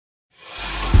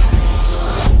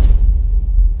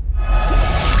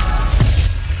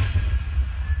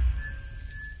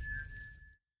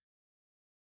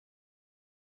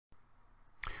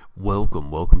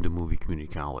Welcome to Movie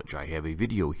Community College. I have a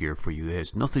video here for you that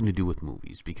has nothing to do with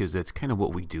movies, because that's kind of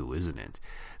what we do, isn't it?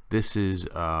 This is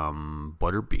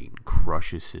Butterbean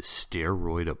crushes his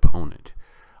steroid opponent.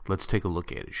 Let's take a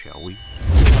look at it, shall we?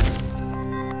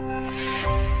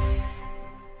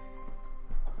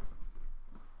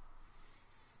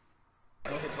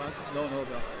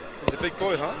 He's a big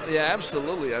boy, huh? Yeah,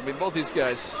 absolutely. I mean, both these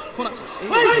guys. He's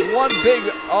one big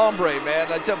hombre,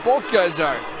 man. I tell both guys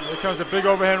are. Here comes a big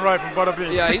overhand right from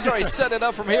Butterbean. Yeah, he's already set it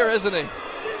up from here, isn't he?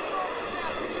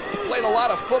 Played a lot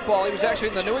of football. He was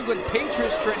actually in the New England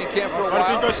Patriots training camp for a while.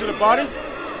 Butterbean goes to the body.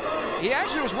 He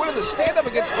actually was winning the stand-up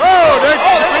against. Oh, there's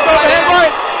a overhand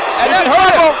right. And that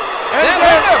hurt him. That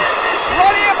hurt him.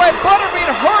 Right in by Butterbean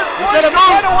hurt Royster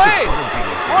right away.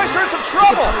 Royster in some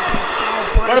trouble.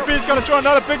 Butterbean's going to throw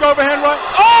another big overhand right.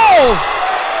 Oh!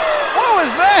 What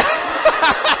was that?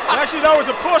 Actually, that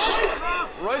was a push.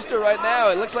 Royster right now,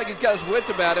 it looks like he's got his wits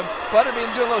about him. Butterbean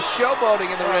doing a little showboating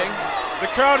in the ring. The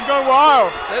crowd is going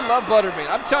wild. They love Butterbean.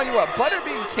 I'm telling you what,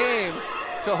 Butterbean came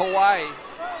to Hawaii.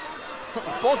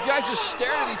 Both guys just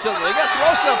staring at each other. They got to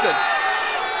throw something.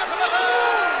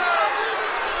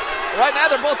 Right now,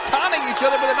 they're both taunting each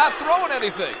other, but they're not throwing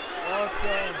anything.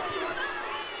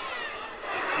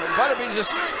 Butterbean's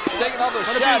just taking all those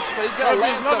shots, but he's got to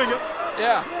land something.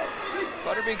 Yeah.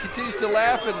 Butterbean continues to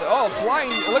laugh, and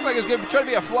flying. It looked like it was going to try to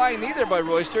be a flying knee there by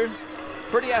Royster.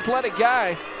 Pretty athletic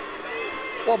guy.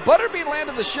 Well, Butterbean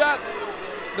landed the shot,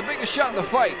 the biggest shot in the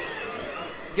fight.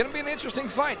 Going to be an interesting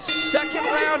fight. Second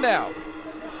round now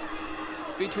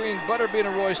between Butterbean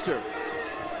and Royster.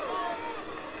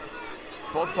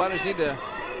 Both fighters need to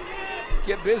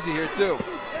get busy here too.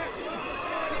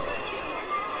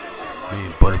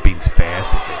 Man, Butterbean's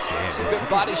fast with that jab. Some good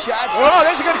body shots. Oh,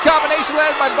 there's a good combination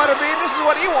landed by Butterbean. This is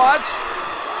what he wants.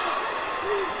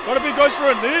 Butterbean goes for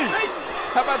a knee.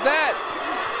 How about that?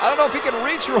 I don't know if he can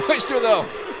reach Royster, though.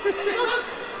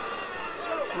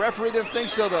 The referee didn't think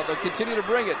so, though. They'll continue to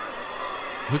bring it.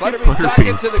 Butterbean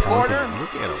talking to the corner.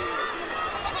 Look at him.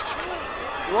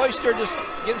 Royster just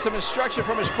getting some instruction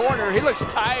from his corner. He looks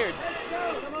tired.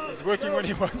 He's working when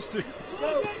he wants to.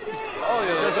 Oh,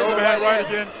 yeah. There's overhand right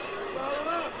again.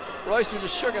 Royster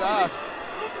just shook it off.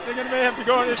 I think they may have to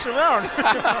go an extra round.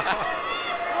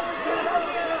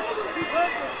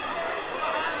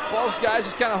 Both guys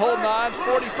just kind of holding on.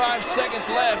 45 seconds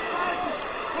left.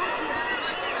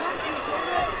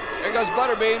 There goes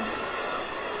Butterbean.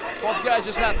 Both guys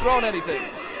just not throwing anything.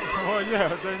 Well,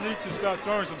 yeah, they need to start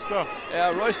throwing some stuff. Yeah,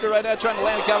 Royster right now trying to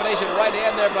land a combination. Right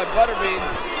hand there by Butterbean.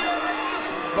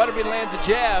 Butterbean lands a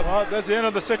jab. Well, that's the end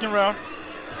of the second round.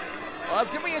 Well, it's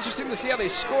going to be interesting to see how they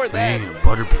scored that. Man,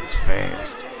 Butterbean's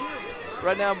fast.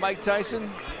 Right now, Mike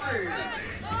Tyson.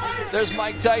 There's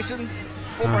Mike Tyson,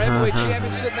 former heavyweight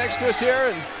champion, sitting next to us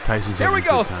here. And Tyson's here we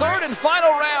go, third and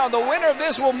final round. The winner of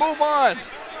this will move on.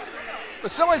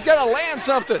 But somebody's got to land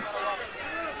something.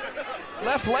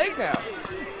 Left leg now.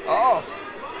 Oh.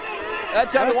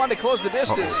 That time they wanted to close the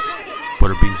distance.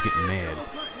 Butterbean's getting mad.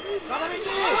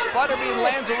 Butterbean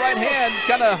lands the right hand,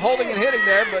 kind of holding and hitting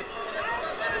there, but.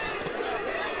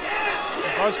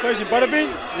 I was facing Butterbean?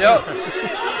 Yep.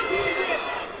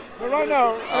 But right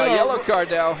now. Yellow card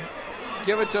now.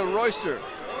 Give it to Royster.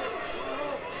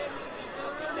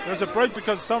 There's a break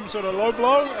because of some sort of low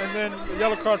blow, and then a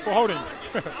yellow card for holding.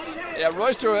 Yeah,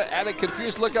 Royster had a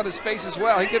confused look on his face as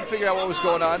well. He couldn't figure out what was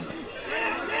going on.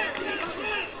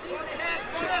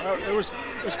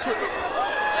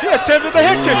 He attempted the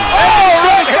head kick. Oh,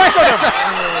 right back on him.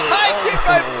 High kick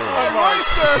by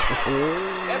Royster.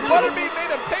 And Butterbean made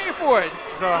him pay for it.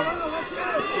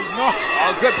 He's not.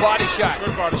 Oh, good body shot.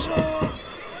 Good body shot.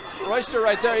 Royster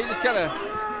right there, he just kind of.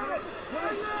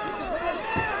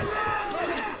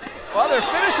 Well, they're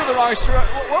finishing the wrong stroke.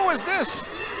 What was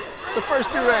this? The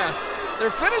first two rounds.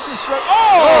 They're finishing stroke.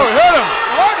 Oh, hit him.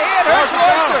 Right hand hurts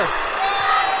Royster.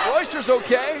 Royster's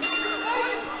okay.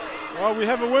 Well, we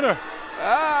have a winner.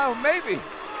 Maybe.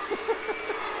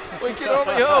 We can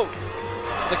only hope.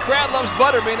 The crowd loves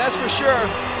Butterbean, that's for sure.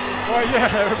 Well, yeah,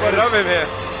 everybody love him here.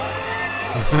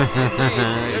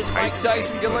 There's Mike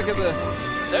Tyson. Good look at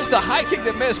there's the high kick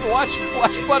that missed. But watch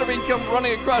Butterbean come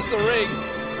running across the ring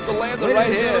to land the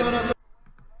right hand.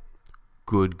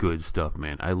 Good stuff,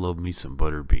 man. I love me some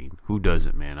Butterbean. Who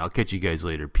doesn't, man? I'll catch you guys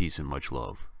later. Peace and much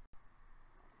love.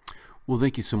 Well,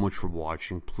 thank you so much for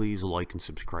watching. Please like and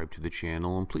subscribe to the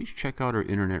channel, and please check out our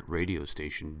internet radio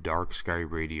station,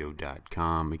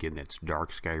 darkskyradio.com. Again, that's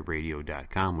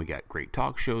darkskyradio.com. We got great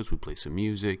talk shows. We play some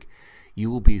music.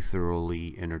 You will be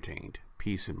thoroughly entertained.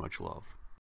 Peace and much love.